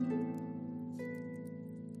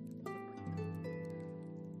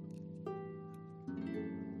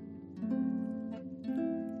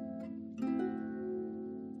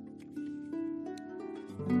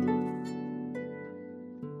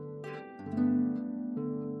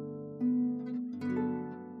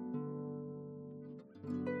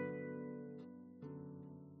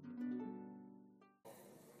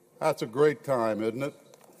That's a great time, isn't it?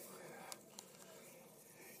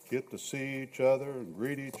 Get to see each other and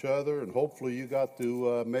greet each other, and hopefully you got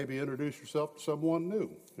to maybe introduce yourself to someone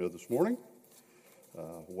new here this morning.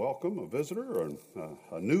 Welcome, a visitor or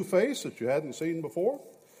a new face that you hadn't seen before.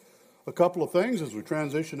 A couple of things as we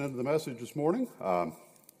transition into the message this morning. A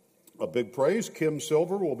big praise. Kim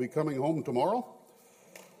Silver will be coming home tomorrow.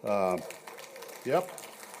 Yep.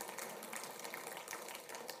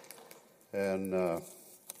 And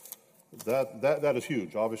that is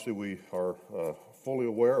huge. Obviously, we are fully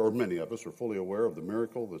aware, or many of us are fully aware of the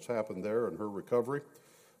miracle that's happened there and her recovery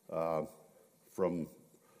from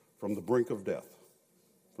the brink of death.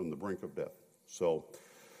 From the brink of death. So,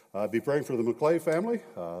 be praying for the McClay family.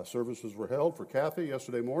 Services were held for Kathy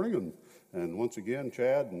yesterday morning, and once again,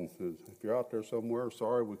 Chad, and if you're out there somewhere,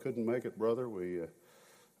 sorry we couldn't make it, brother. We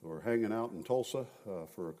were hanging out in Tulsa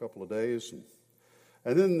for a couple of days.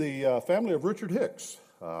 And then the family of Richard Hicks.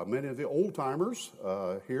 Many of the old-timers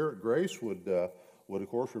here at Grace would, of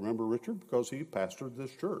course, remember Richard because he pastored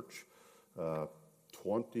this church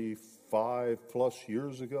 25-plus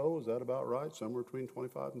years ago. Is that about right? Somewhere between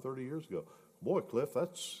 25 and 30 years ago. Boy, Cliff,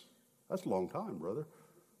 that's a long time, brother.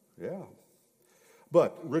 Yeah.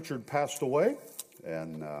 But Richard passed away,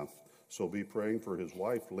 and so be praying for his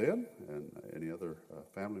wife, Lynn, and any other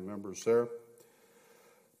family members there.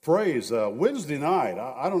 Praise. Wednesday night.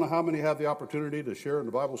 I don't know how many have the opportunity to share in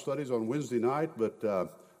the Bible studies on Wednesday night, but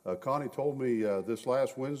Connie told me this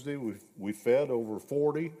last Wednesday we fed over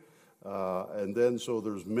 40, and then so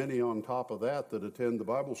there's many on top of that attend the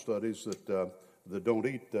Bible studies that don't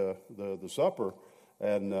eat the supper.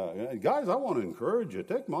 And guys, I want to encourage you.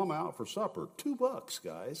 Take Mama out for supper. $2,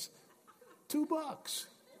 guys. $2.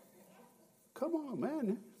 Come on,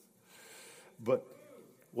 man. But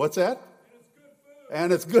what's that?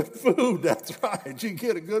 And it's good food. That's right. You can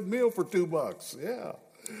get a good meal for $2. Yeah.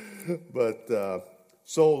 But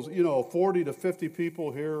so, 40 to 50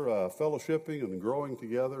 people here fellowshipping and growing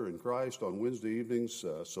together in Christ on Wednesday evenings.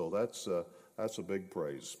 So that's a big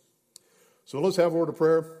praise. So let's have a word of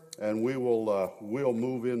prayer, and we'll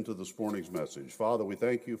move into this morning's message. Father, we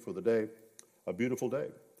thank you for the day, a beautiful day.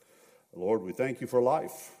 Lord, we thank you for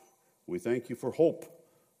life. We thank you for hope.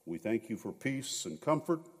 We thank you for peace and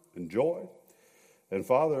comfort and joy. And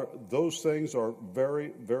Father, those things are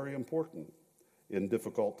very, very important in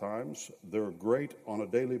difficult times. They're great on a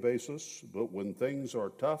daily basis, but when things are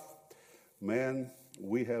tough, man,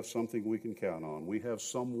 we have something we can count on. We have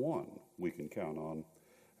someone we can count on.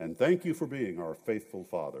 And thank you for being our faithful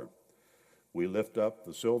Father. We lift up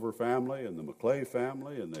the Silver family and the McClay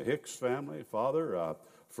family and the Hicks family, Father,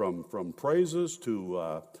 from praises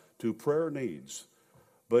to prayer needs.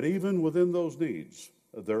 But even within those needs,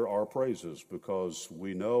 there are praises because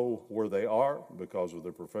we know where they are because of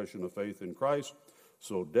their profession of faith in Christ.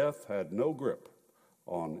 So death had no grip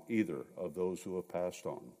on either of those who have passed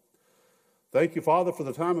on. Thank you, Father, for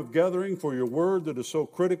the time of gathering, for your word that is so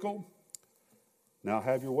critical. Now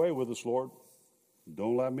have your way with us, Lord.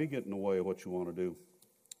 Don't let me get in the way of what you want to do.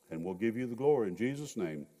 And we'll give you the glory in Jesus'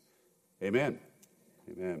 name. Amen.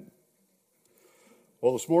 Amen.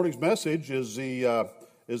 Well, this morning's message is the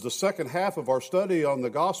second half of our study on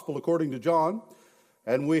the gospel according to John.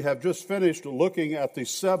 And we have just finished looking at the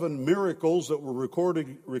 7 miracles that were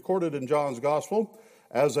recorded in John's gospel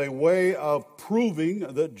as a way of proving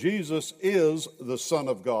that Jesus is the Son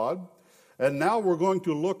of God. And now we're going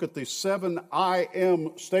to look at the 7 I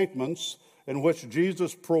am statements in which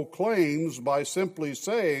Jesus proclaims by simply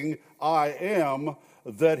saying, I am,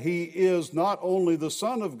 that he is not only the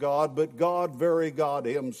Son of God, but God, very God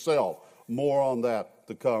himself. More on that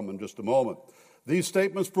to come in just a moment. These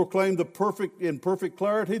statements proclaim in perfect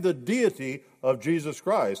clarity the deity of Jesus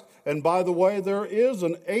Christ. And by the way, there is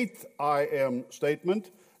an 8th I am statement,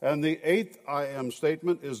 and the 8th I am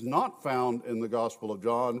statement is not found in the Gospel of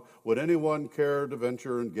John. Would anyone care to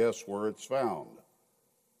venture and guess where it's found?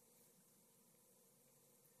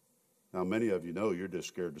 Now, many of you know you're just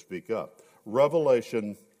scared to speak up.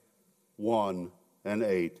 Revelation 1 and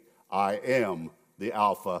 8, I am the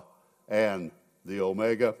Alpha and the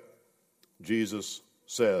Omega. Jesus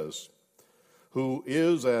says, who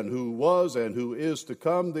is and who was and who is to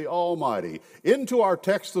come, the Almighty. Into our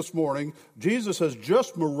text this morning, Jesus has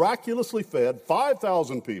just miraculously fed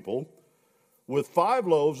 5,000 people with 5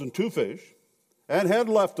 loaves and 2 fish and had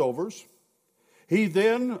leftovers. He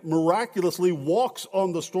then miraculously walks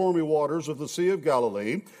on the stormy waters of the Sea of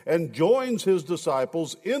Galilee and joins his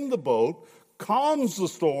disciples in the boat, calms the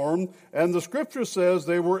storm, and the scripture says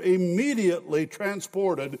they were immediately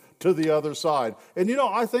transported to the other side. And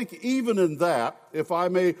I think even in that, if I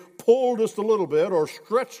may pull just a little bit or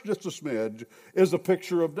stretch just a smidge, is a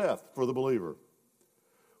picture of death for the believer.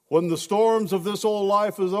 When the storms of this old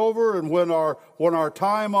life is over, and when our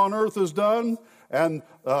time on earth is done, and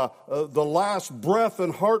the last breath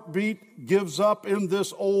and heartbeat gives up in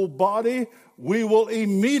this old body, we will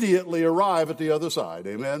immediately arrive at the other side.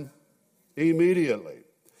 Amen? Immediately.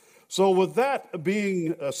 So with that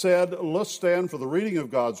being said, let's stand for the reading of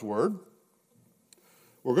God's Word.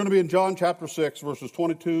 We're going to be in John chapter 6, verses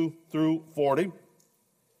 22 through 40.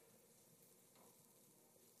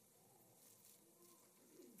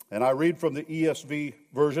 And I read from the ESV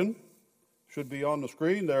version. Should be on the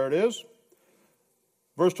screen. There it is.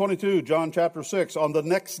 Verse 22, John chapter 6. On the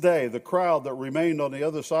next day, the crowd that remained on the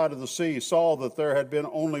other side of the sea saw that there had been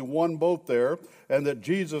only one boat there, and that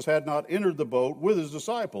Jesus had not entered the boat with his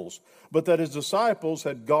disciples, but that his disciples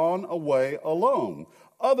had gone away alone.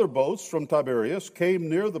 Other boats from Tiberias came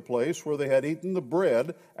near the place where they had eaten the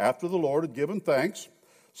bread after the Lord had given thanks.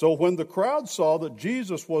 So when the crowd saw that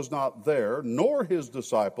Jesus was not there, nor his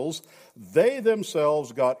disciples, they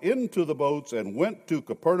themselves got into the boats and went to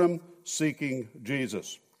Capernaum, seeking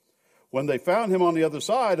Jesus. When they found him on the other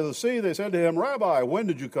side of the sea, they said to him, Rabbi, when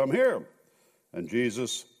did you come here? And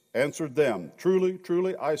Jesus answered them, Truly,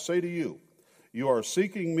 truly, I say to you, you are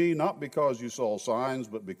seeking me not because you saw signs,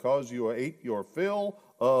 but because you ate your fill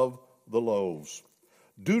of the loaves.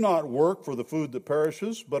 Do not work for the food that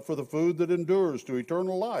perishes, but for the food that endures to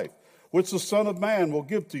eternal life, which the Son of Man will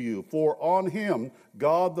give to you, for on him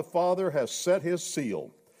God the Father has set his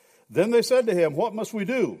seal. Then they said to him, What must we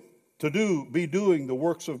do to be doing the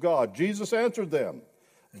works of God? Jesus answered them,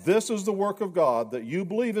 This is the work of God, that you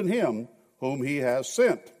believe in him whom he has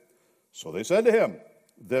sent. So they said to him,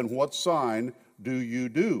 Then what sign do you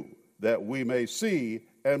do, that we may see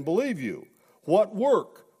and believe you? What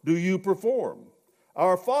work do you perform?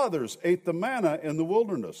 Our fathers ate the manna in the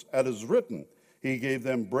wilderness, as is written, He gave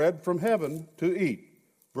them bread from heaven to eat.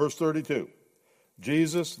 Verse 32.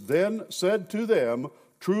 Jesus then said to them,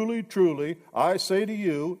 Truly, truly, I say to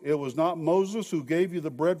you, it was not Moses who gave you the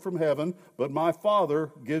bread from heaven, but my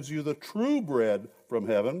Father gives you the true bread from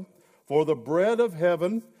heaven. For the bread of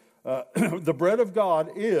heaven, the bread of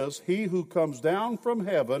God is he who comes down from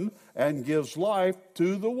heaven and gives life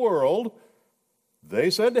to the world. They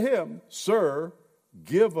said to him, Sir,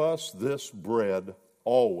 give us this bread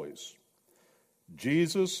always.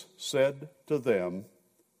 Jesus said to them,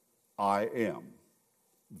 I am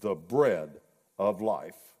the bread of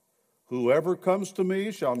life. Whoever comes to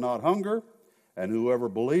me shall not hunger, and whoever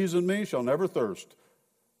believes in me shall never thirst.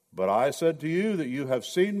 But I said to you that you have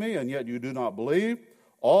seen me, and yet you do not believe.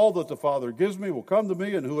 All that the Father gives me will come to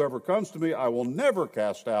me, and whoever comes to me I will never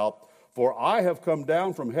cast out. For I have come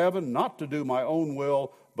down from heaven not to do my own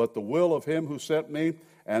will, but the will of him who sent me.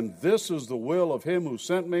 And this is the will of him who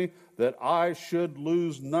sent me, that I should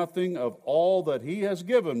lose nothing of all that he has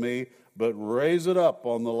given me, but raise it up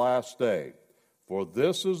on the last day. For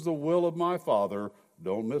this is the will of my Father.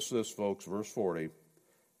 Don't miss this, folks, verse 40.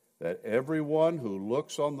 That everyone who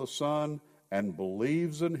looks on the Son and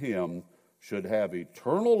believes in him should have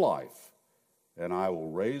eternal life, and I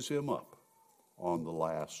will raise him up on the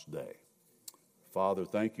last day. Father,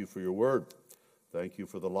 thank you for your word. Thank you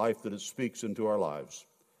for the life that it speaks into our lives,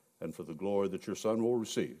 and for the glory that your Son will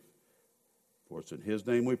receive. For it's in his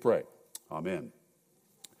name we pray. Amen.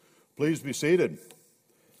 Please be seated.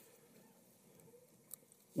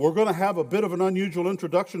 We're going to have a bit of an unusual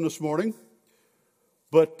introduction this morning,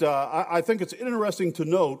 but I think it's interesting to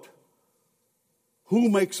note who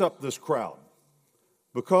makes up this crowd.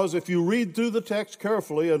 Because if you read through the text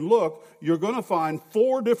carefully and look, you're going to find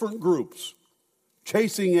 4 different groups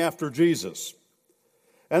chasing after Jesus.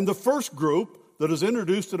 And the first group that is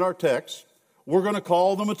introduced in our text, we're going to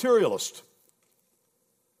call the materialist.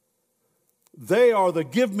 They are the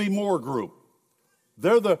give me more group.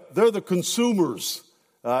 They're the consumers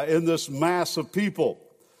in this mass of people.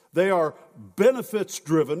 They are benefits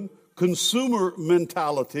driven, consumer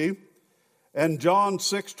mentality. And John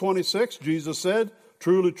 6:26, Jesus said,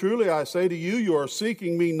 Truly, truly, I say to you, you are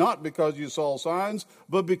seeking me not because you saw signs,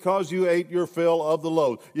 but because you ate your fill of the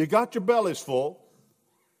load. You got your bellies full.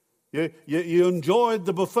 You enjoyed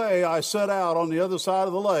the buffet I set out on the other side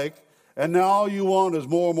of the lake, and now all you want is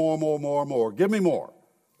more, more, more, more, more. Give me more.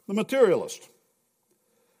 The materialist.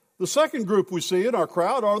 The second group we see in our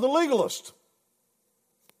crowd are the legalists.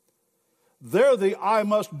 They're the I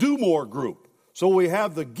must do more group. So we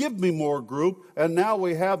have the give me more group, and now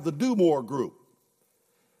we have the do more group.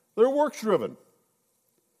 They're works driven.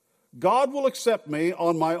 God will accept me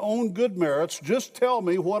on my own good merits. Just tell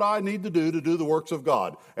me what I need to do the works of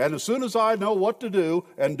God. And as soon as I know what to do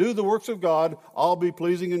and do the works of God, I'll be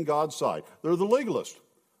pleasing in God's sight. They're the legalists.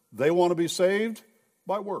 They want to be saved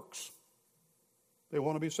by works. They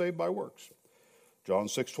want to be saved by works. John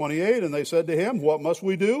 6:28, and they said to him, what must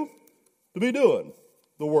we do to be doing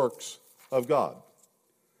the works of God?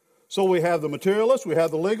 So we have the materialist, we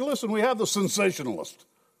have the legalist, and we have the sensationalist.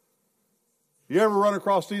 You ever run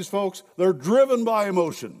across these folks? They're driven by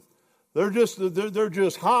emotion. They're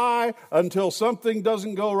just high until something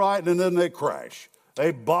doesn't go right, and then they crash.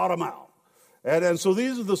 They bottom out. And so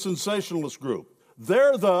these are the sensationalist group.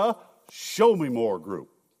 They're the show me more group.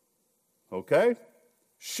 Okay?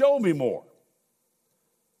 Show me more.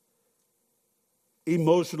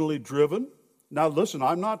 Emotionally driven. Now listen,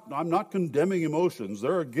 I'm not condemning emotions.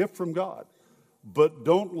 They're a gift from God. But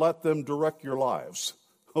don't let them direct your lives.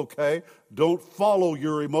 Okay? Don't follow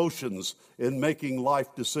your emotions in making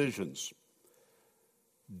life decisions.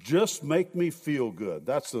 Just make me feel good.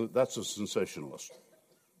 That's a sensationalist.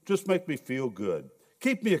 Just make me feel good.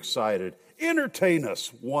 Keep me excited. Entertain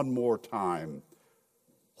us one more time.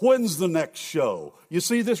 When's the next show? You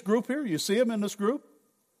see this group here? You see them in this group?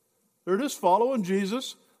 They're just following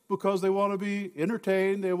Jesus because they want to be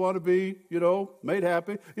entertained. They want to be, made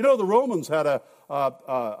happy. The Romans had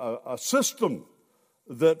a system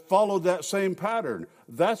that followed that same pattern.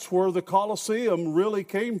 That's where the Colosseum really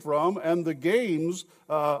came from, and the games,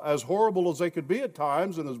 as horrible as they could be at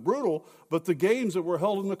times and as brutal, but the games that were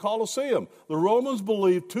held in the Colosseum. The Romans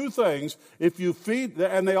believed two things. If you feed,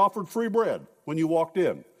 and they offered free bread when you walked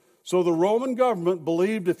in. So the Roman government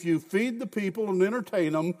believed if you feed the people and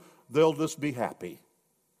entertain them, they'll just be happy.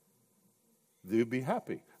 They'll be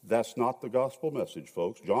happy. That's not the gospel message,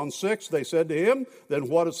 folks. John 6, they said to him, then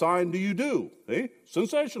what sign do you do? See?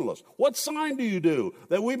 Sensationalist. What sign do you do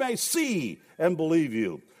that we may see and believe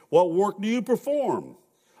you? What work do you perform?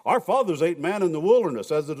 Our fathers ate manna in the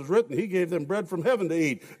wilderness. As it is written, he gave them bread from heaven to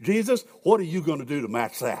eat. Jesus, what are you going to do to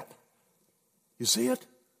match that? You see it?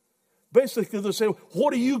 Basically, they're saying,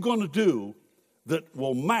 what are you going to do that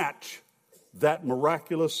will match that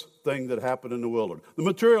miraculous thing that happened in the wilderness? The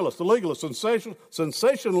materialist, the legalist,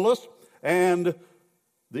 sensationalist, and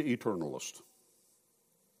the eternalist.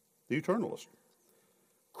 The eternalist.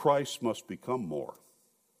 Christ must become more.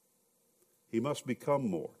 He must become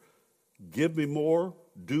more. Give me more,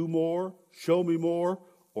 do more, show me more,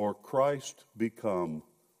 or Christ become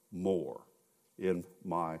more in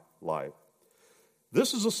my life.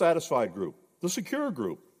 This is a satisfied group, the secure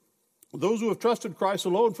group. Those who have trusted Christ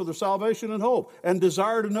alone for their salvation and hope and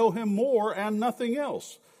desire to know him more and nothing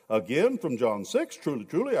else. Again, from John 6, truly,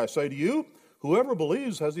 truly, I say to you, whoever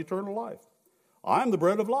believes has eternal life. I am the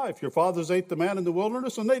bread of life. Your fathers ate the manna in the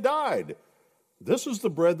wilderness and they died. This is the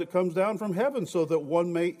bread that comes down from heaven so that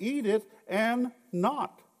one may eat it and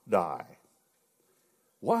not die.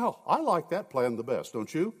 Wow, I like that plan the best,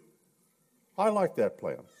 don't you? I like that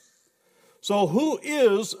plan. So who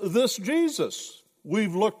is this Jesus?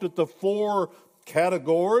 We've looked at the four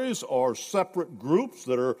categories or separate groups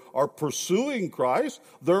that are pursuing Christ.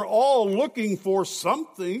 They're all looking for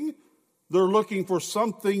something. They're looking for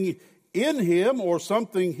something in him or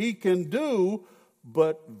something he can do,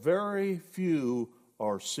 but very few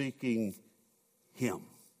are seeking him.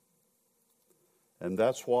 And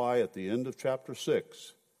that's why at the end of chapter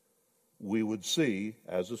 6, we would see,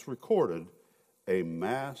 as is recorded, a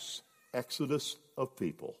mass exodus of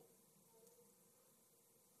people.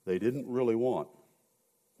 They didn't really want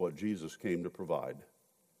what Jesus came to provide.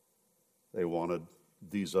 They wanted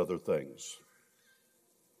these other things.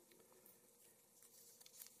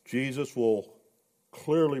 Jesus will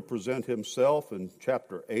clearly present himself in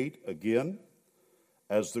chapter 8 again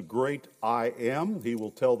as the great I am. He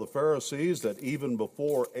will tell the Pharisees that even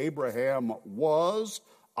before Abraham was,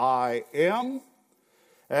 I am.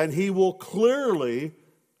 And he will clearly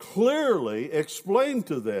explain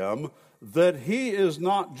to them that he is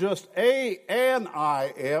not just an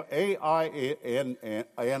I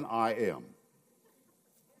am.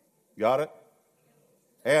 Got it?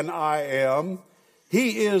 An I am.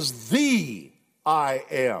 He is the I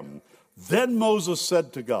am. Then Moses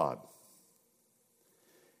said to God,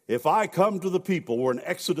 if I come to the people, we're in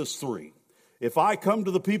Exodus 3, if I come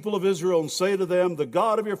to the people of Israel and say to them, the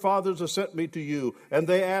God of your fathers has sent me to you, and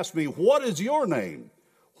they ask me, what is your name?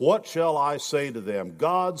 What shall I say to them?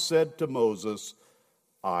 God said to Moses,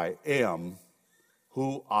 I am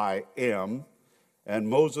who I am. And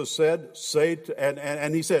Moses said, say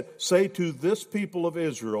to this people of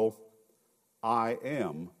Israel, I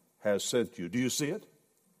am has sent you. Do you see it?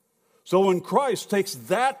 So when Christ takes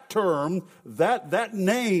that term, that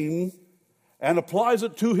name, and applies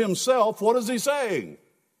it to himself, what is he saying?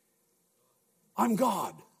 I'm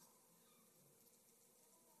God.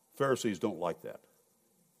 Pharisees don't like that.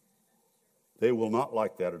 They will not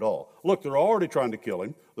like that at all. Look, they're already trying to kill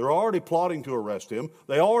him. They're already plotting to arrest him.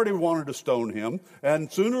 They already wanted to stone him.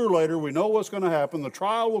 And sooner or later, we know what's going to happen. The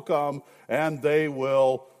trial will come, and they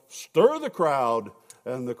will stir the crowd,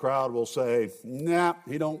 and the crowd will say, nah,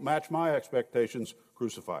 he don't match my expectations.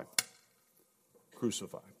 Crucify him.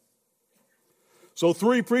 Crucify him. So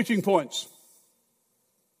 3 preaching points.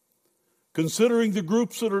 Considering the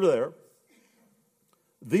groups that are there,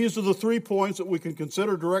 these are the 3 points that we can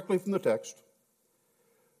consider directly from the text.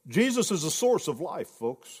 Jesus is the source of life,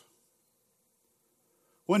 folks.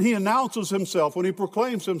 When he announces himself, when he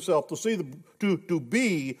proclaims himself to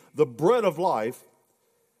be the bread of life,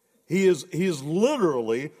 he is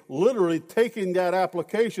literally taking that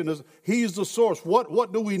application as he's the source.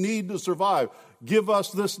 What do we need to survive? Give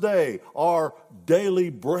us this day our daily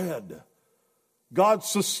bread. God,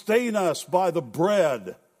 sustain us by the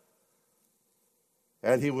bread.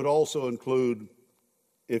 And he would also include,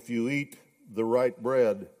 if you eat the right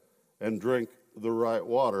bread and drink the right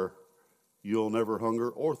water, you'll never hunger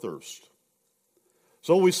or thirst.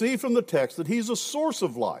 So we see from the text that he's a source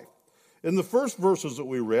of life. In the first verses that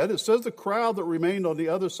we read, it says the crowd that remained on the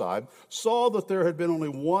other side saw that there had been only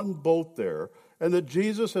one boat there and that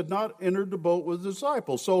Jesus had not entered the boat with the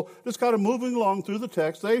disciples. So just kind of moving along through the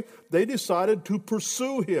text, they decided to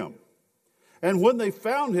pursue him. And when they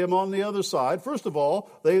found him on the other side, first of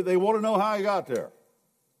all, they want to know how he got there.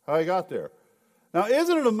 How he got there. Now,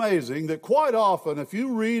 isn't it amazing that quite often, if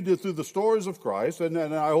you read through the stories of Christ, and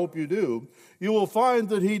I hope you do, you will find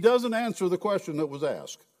that he doesn't answer the question that was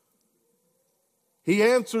asked. He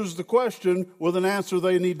answers the question with an answer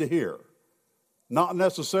they need to hear, not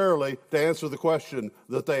necessarily to answer the question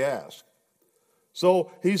that they ask.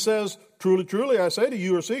 So he says, truly, truly, I say to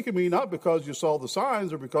you, you are seeking me not because you saw the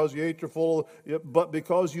signs or because you ate your full, but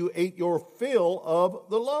because you ate your fill of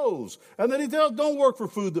the loaves. And then he tells, don't work for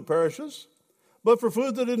food that perishes, but for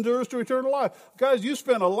food that endures to eternal life. Guys, you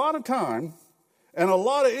spend a lot of time and a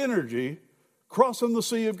lot of energy crossing the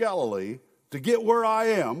Sea of Galilee to get where I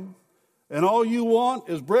am, and all you want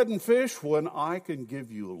is bread and fish when I can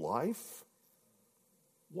give you life?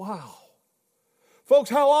 Wow. Folks,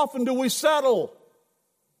 how often do we settle?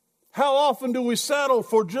 How often do we settle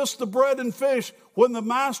for just the bread and fish when the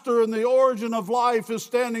master and the origin of life is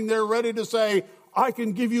standing there ready to say, I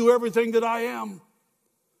can give you everything that I am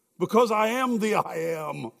because I am the I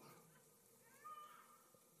am.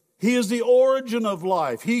 He is the origin of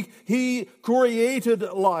life. He created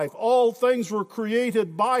life. All things were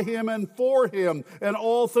created by him and for him, and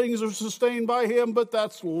all things are sustained by him, but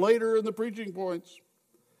that's later in the preaching points.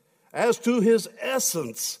 As to his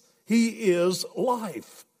essence, he is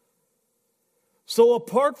life. So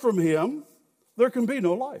apart from him, there can be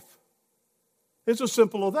no life. It's as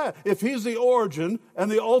simple as that. If he's the origin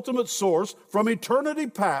and the ultimate source from eternity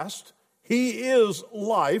past, he is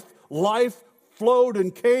life. Life flowed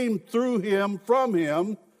and came through him, from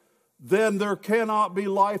him, then there cannot be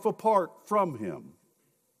life apart from him.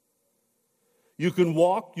 You can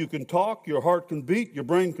walk, you can talk, your heart can beat, your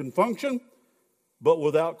brain can function, but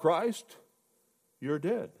without Christ, you're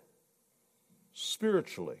dead.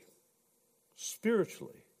 Spiritually.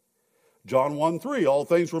 John 1:3, all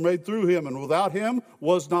things were made through him, and without him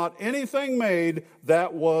was not anything made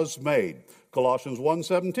that was made. Colossians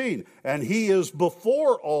 1:17, and he is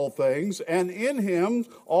before all things, and in him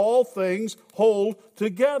all things hold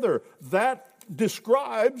together. That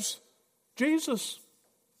describes Jesus,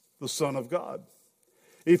 the Son of God.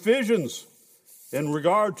 Ephesians, in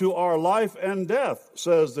regard to our life and death,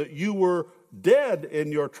 says that you were dead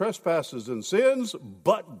in your trespasses and sins,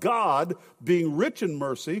 but God, being rich in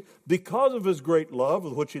mercy, because of his great love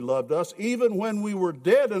with which he loved us, even when we were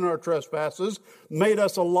dead in our trespasses, made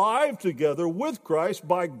us alive together with Christ.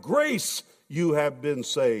 By grace you have been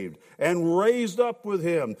saved, and raised up with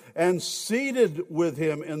him, and seated with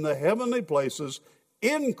him in the heavenly places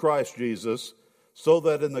in Christ Jesus, so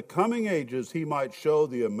that in the coming ages he might show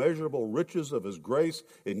the immeasurable riches of his grace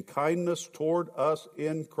in kindness toward us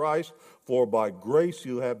in Christ. For by grace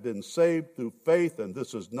you have been saved through faith, and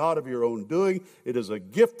this is not of your own doing. It is a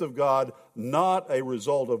gift of God, not a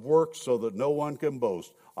result of works, so that no one can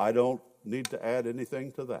boast. I don't need to add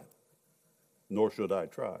anything to that, nor should I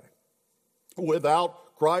try.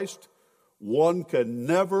 Without Christ, one can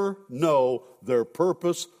never know their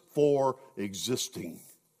purpose for existing.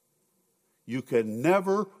 You can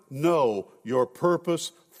never know your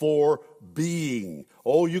purpose for being.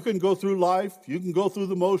 Oh, you can go through life, you can go through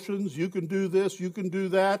the motions, you can do this, you can do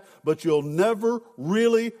that, but you'll never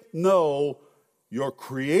really know your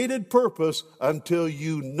created purpose until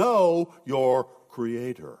you know your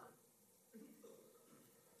Creator.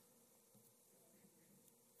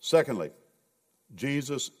 Secondly,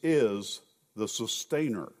 Jesus is the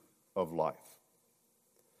sustainer of life.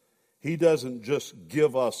 He doesn't just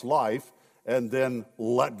give us life and then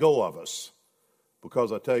let go of us.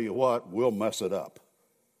 Because I tell you what, we'll mess it up.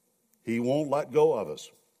 He won't let go of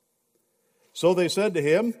us. So they said to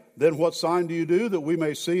him, then what sign do you do that we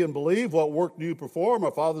may see and believe? What work do you perform?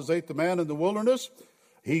 Our fathers ate the manna in the wilderness.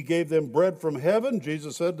 He gave them bread from heaven.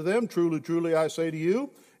 Jesus said to them, truly, truly, I say to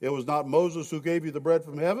you, it was not Moses who gave you the bread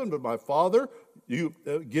from heaven, but my Father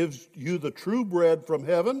gives you the true bread from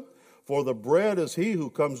heaven. For the bread is he who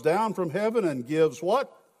comes down from heaven and gives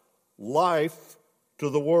what? Life to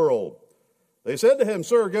the world. They said to him,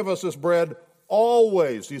 sir, give us this bread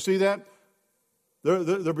always. Do you see that?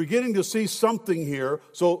 They're beginning to see something here.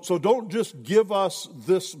 So don't just give us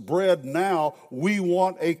this bread now. We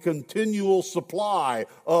want a continual supply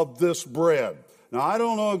of this bread. Now, I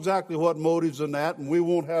don't know exactly what motives in that, and we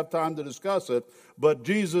won't have time to discuss it. But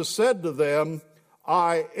Jesus said to them,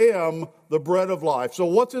 I am the bread of life. So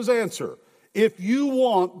what's his answer? If you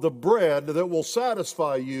want the bread that will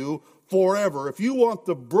satisfy you forever, if you want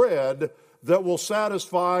the bread that will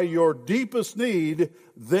satisfy your deepest need,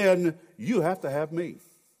 then you have to have me.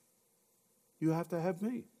 You have to have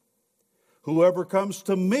me. Whoever comes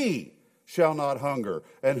to me shall not hunger,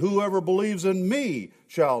 and whoever believes in me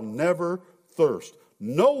shall never thirst.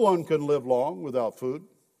 No one can live long without food,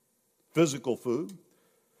 physical food.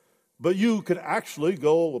 But you can actually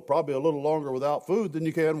go probably a little longer without food than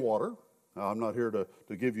you can water. Now, I'm not here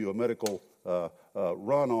to give you a medical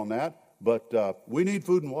run on that, but we need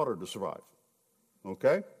food and water to survive.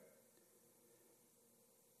 Okay?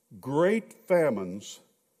 Great famines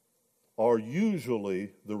are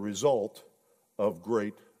usually the result of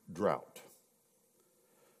great drought.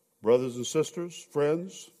 Brothers and sisters,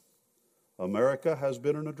 friends, America has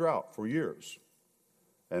been in a drought for years,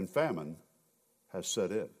 and famine has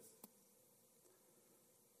set in.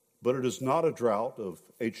 But it is not a drought of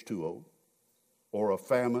H2O or a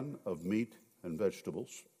famine of meat and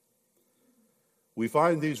vegetables. We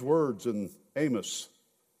find these words in Amos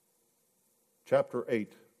chapter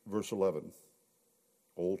 8, verse 11,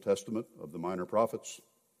 Old Testament of the minor prophets.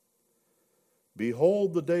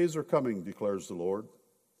 Behold, the days are coming, declares the Lord,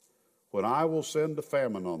 when I will send a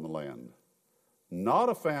famine on the land, not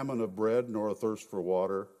a famine of bread nor a thirst for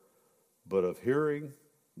water, but of hearing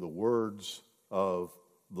the words of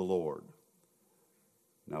the Lord.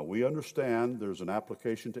 Now, we understand there's an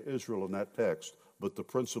application to Israel in that text, but the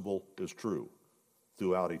principle is true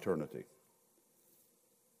throughout eternity.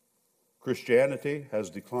 Christianity has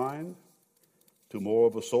declined to more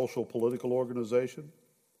of a social political organization,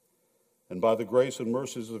 and by the grace and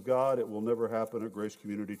mercies of God, it will never happen at Grace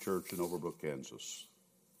Community Church in Overbrook, Kansas.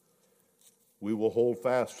 We will hold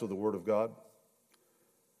fast to the Word of God.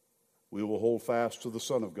 We will hold fast to the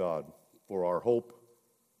Son of God for our hope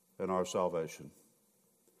and our salvation.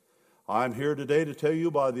 I'm here today to tell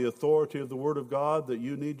you by the authority of the Word of God that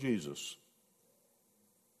you need Jesus.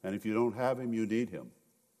 And if you don't have him, you need him.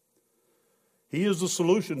 He is the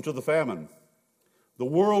solution to the famine. The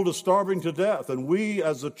world is starving to death, and we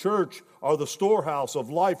as a church are the storehouse of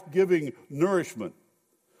life-giving nourishment.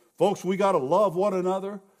 Folks, we got to love one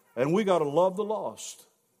another, and we got to love the lost.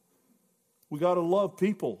 We got to love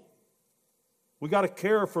people. We got to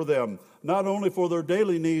care for them, not only for their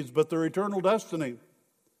daily needs, but their eternal destiny.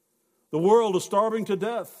 The world is starving to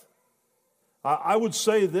death. I would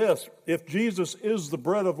say this, if Jesus is the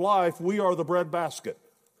bread of life, we are the bread basket.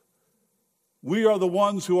 We are the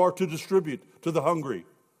ones who are to distribute to the hungry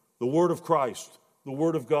the word of Christ, the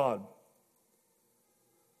word of God.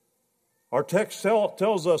 Our text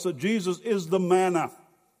tells us that Jesus is the manna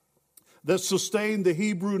that sustained the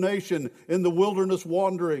Hebrew nation in the wilderness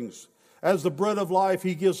wanderings. As the bread of life,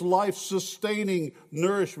 he gives life-sustaining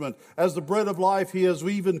nourishment. As the bread of life, he has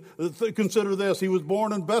even, consider this, he was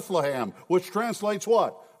born in Bethlehem, which translates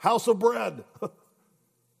what? House of bread.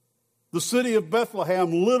 The city of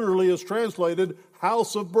Bethlehem literally is translated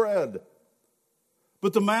house of bread.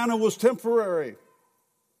 But the manna was temporary.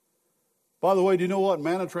 By the way, do you know what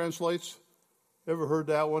manna translates? Ever heard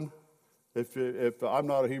that one? If I'm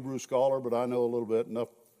not a Hebrew scholar, but I know a little bit enough.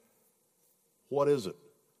 What is it?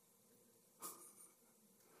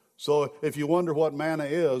 So if you wonder what manna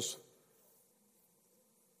is,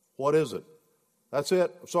 what is it? That's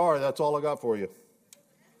it. Sorry, that's all I got for you.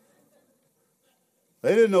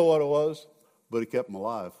 They didn't know what it was, but it kept them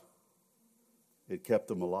alive. It kept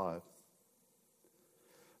them alive.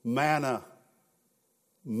 Manna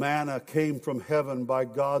came from heaven by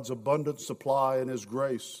God's abundant supply and His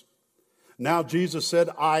grace. Now Jesus said,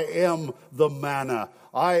 I am the manna.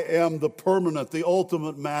 I am the permanent, the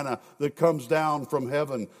ultimate manna that comes down from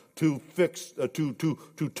heaven to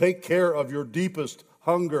take care of your deepest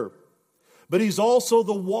hunger. But He's also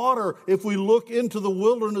the water. If we look into the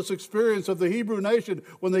wilderness experience of the Hebrew nation,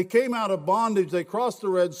 when they came out of bondage, they crossed the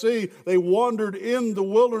Red Sea, they wandered in the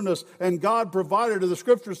wilderness, and God provided, and the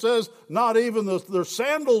Scripture says, not even their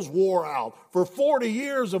sandals wore out for 40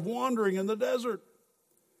 years of wandering in the desert.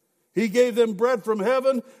 He gave them bread from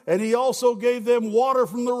heaven, and He also gave them water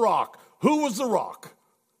from the rock. Who was the rock?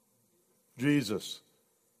 Jesus.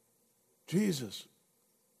 Jesus.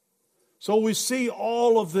 So we see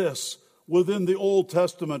all of this within the Old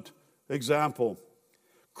Testament example.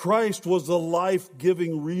 Christ was the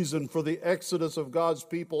life-giving reason for the exodus of God's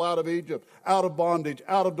people out of Egypt, out of bondage,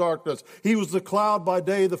 out of darkness. He was the cloud by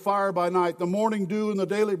day, the fire by night, the morning dew and the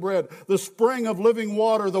daily bread, the spring of living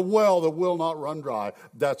water, the well that will not run dry.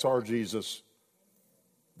 That's our Jesus.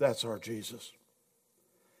 That's our Jesus.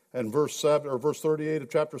 And verse 38 of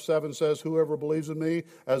chapter 7 says, whoever believes in me,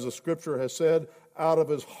 as the Scripture has said, out of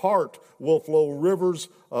his heart will flow rivers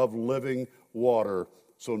of living water.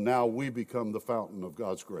 So now we become the fountain of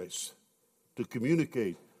God's grace to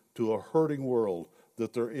communicate to a hurting world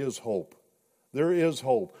that there is hope. There is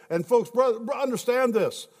hope. And folks, understand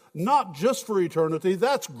this. Not just for eternity.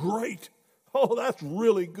 That's great. Oh, that's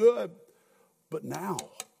really good. But now,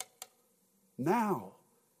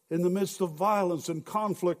 in the midst of violence and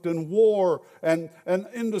conflict and war and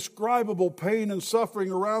indescribable pain and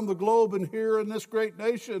suffering around the globe and here in this great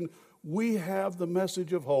nation, we have the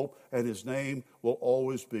message of hope, and His name will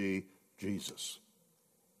always be Jesus.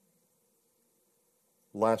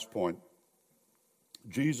 Last point.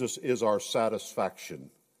 Jesus is our satisfaction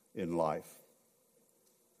in life.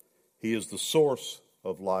 He is the source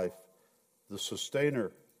of life, the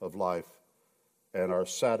sustainer of life, and our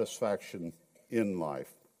satisfaction in life.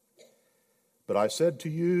 But I said to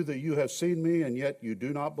you that you have seen me, and yet you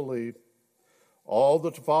do not believe. All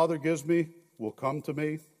that the Father gives me will come to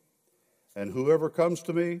me, and whoever comes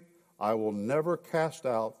to me, I will never cast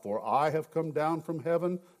out, for I have come down from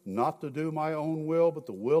heaven not to do my own will, but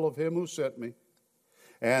the will of Him who sent me.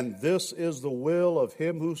 And this is the will of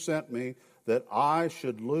Him who sent me, that I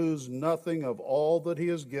should lose nothing of all that He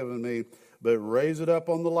has given me, but raise it up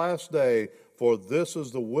on the last day. For this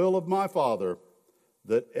is the will of my Father,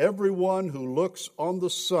 that everyone who looks on the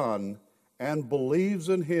Son and believes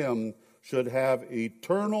in Him should have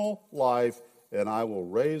eternal life, and I will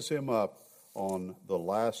raise him up on the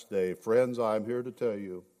last day. Friends, I am here to tell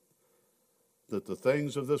you that the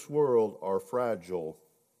things of this world are fragile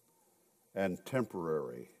and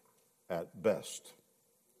temporary at best.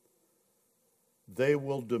 They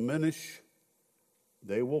will diminish,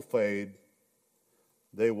 they will fade,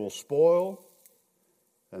 they will spoil,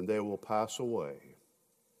 and they will pass away.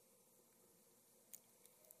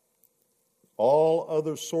 All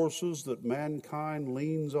other sources that mankind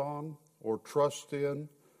leans on or trusts in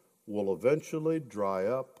will eventually dry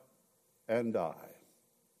up and die.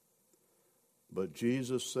 But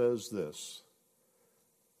Jesus says this,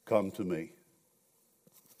 come to me.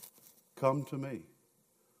 Come to me.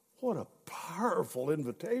 What a powerful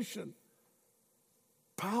invitation.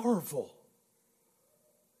 Powerful.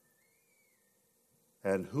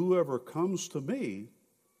 And whoever comes to me,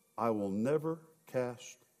 I will never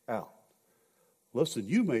cast out. Listen,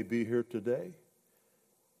 you may be here today,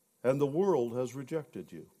 and the world has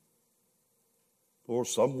rejected you. Or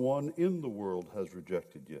someone in the world has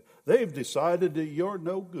rejected you. They've decided that you're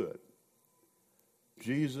no good.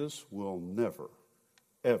 Jesus will never,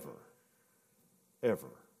 ever,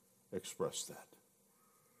 ever express that.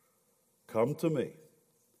 Come to me,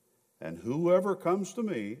 and whoever comes to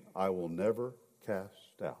me, I will never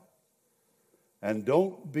cast out. And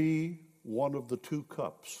don't be one of the two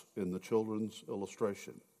cups in the children's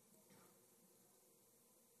illustration.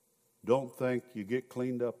 Don't think you get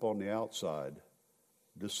cleaned up on the outside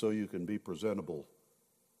just so you can be presentable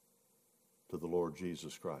to the Lord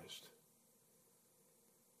Jesus Christ.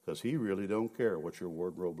 Because He really don't care what your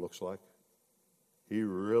wardrobe looks like. He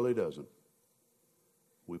really doesn't.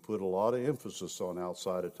 We put a lot of emphasis on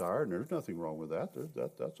outside attire, and there's nothing wrong with that.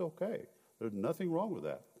 That's okay. There's nothing wrong with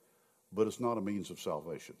that. But it's not a means of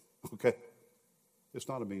salvation. Okay? It's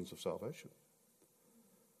not a means of salvation.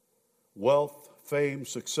 Wealth, fame,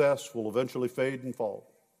 success will eventually fade and fall.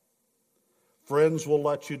 Friends will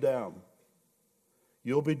let you down.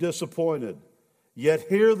 You'll be disappointed. Yet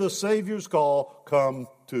hear the Savior's call, come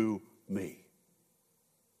to me.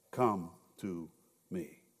 Come to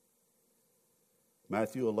me.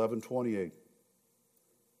 Matthew 11:28.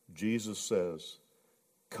 Jesus says,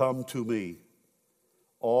 come to me,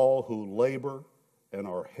 all who labor and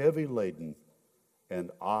are heavy laden,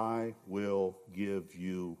 and I will give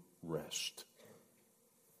you rest.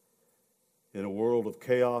 In a world of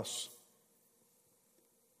chaos,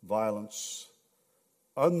 violence,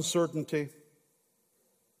 uncertainty,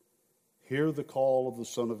 hear the call of the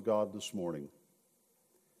Son of God this morning.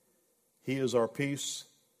 He is our peace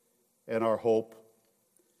and our hope.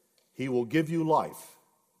 He will give you life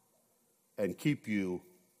and keep you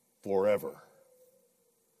forever.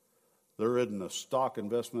 There isn't a stock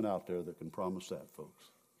investment out there that can promise that, folks.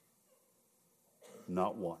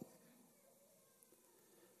 Not one.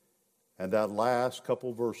 And that last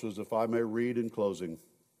couple verses, if I may read in closing.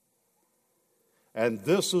 And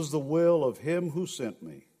this is the will of him who sent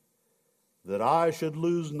me, that I should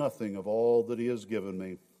lose nothing of all that he has given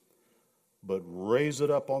me, but raise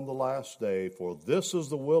it up on the last day. For this is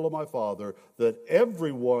the will of my Father, that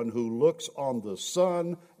everyone who looks on the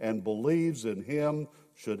Son and believes in him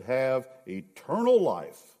should have eternal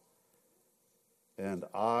life, and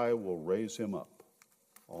I will raise him up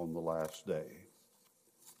on the last day.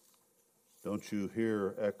 Don't you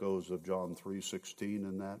hear echoes of John 3:16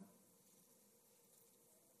 in that?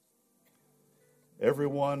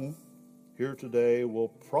 Everyone here today will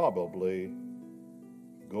probably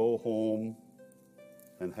go home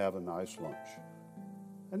and have a nice lunch.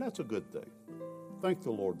 And that's a good thing. Thank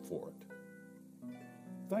the Lord for it.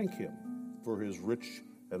 Thank him for his rich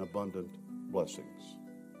and abundant blessings.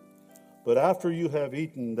 But after you have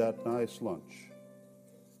eaten that nice lunch,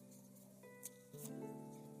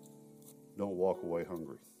 don't walk away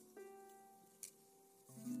hungry.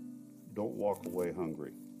 Don't walk away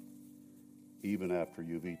hungry, even after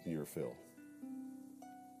you've eaten your fill.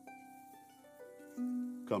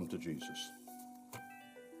 Come to Jesus,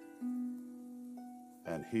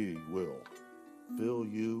 and he will fill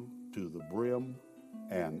you to the brim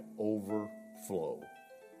and overflow.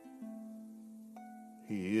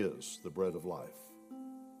 He is the bread of life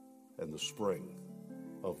and the spring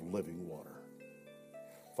of living water.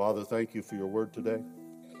 Father, thank you for your word today.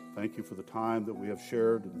 Thank you for the time that we have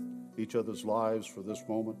shared in each other's lives for this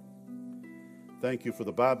moment. Thank you for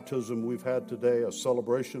the baptism we've had today, a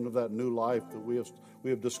celebration of that new life that we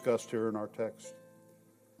have discussed here in our text.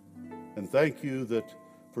 And thank you that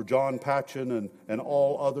for John Patchen and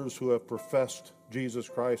all others who have professed Jesus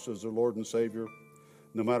Christ as their Lord and Savior,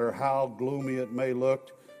 no matter how gloomy it may look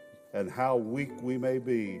and how weak we may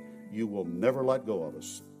be, you will never let go of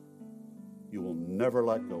us. You will never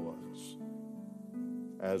let go of us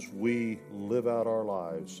as we live out our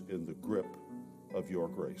lives in the grip of your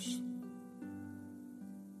grace.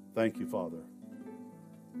 Thank you, Father,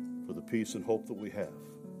 for the peace and hope that we have.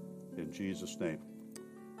 In Jesus' name,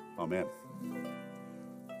 amen.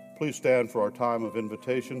 Please stand for our time of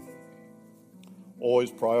invitation.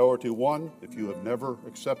 Always priority one, if you have never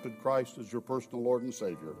accepted Christ as your personal Lord and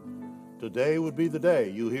Savior, today would be the day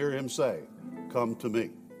you hear him say, come to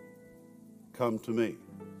me. Come to me.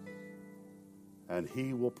 And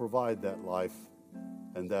he will provide that life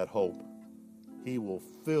and that hope. He will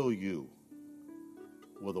fill you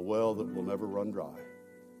with a well that will never run dry,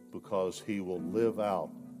 because he will live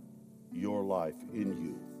out your life in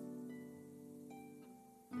you.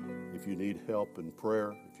 If you need help in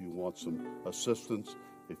prayer, if you want some assistance,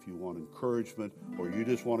 if you want encouragement, or you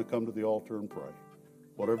just want to come to the altar and pray,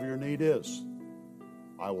 whatever your need is,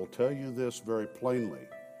 I will tell you this very plainly.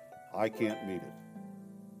 I can't meet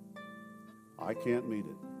it. I can't meet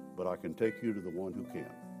it, but I can take you to the one who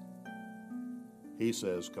can. He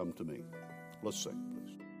says, come to me. Let's sing.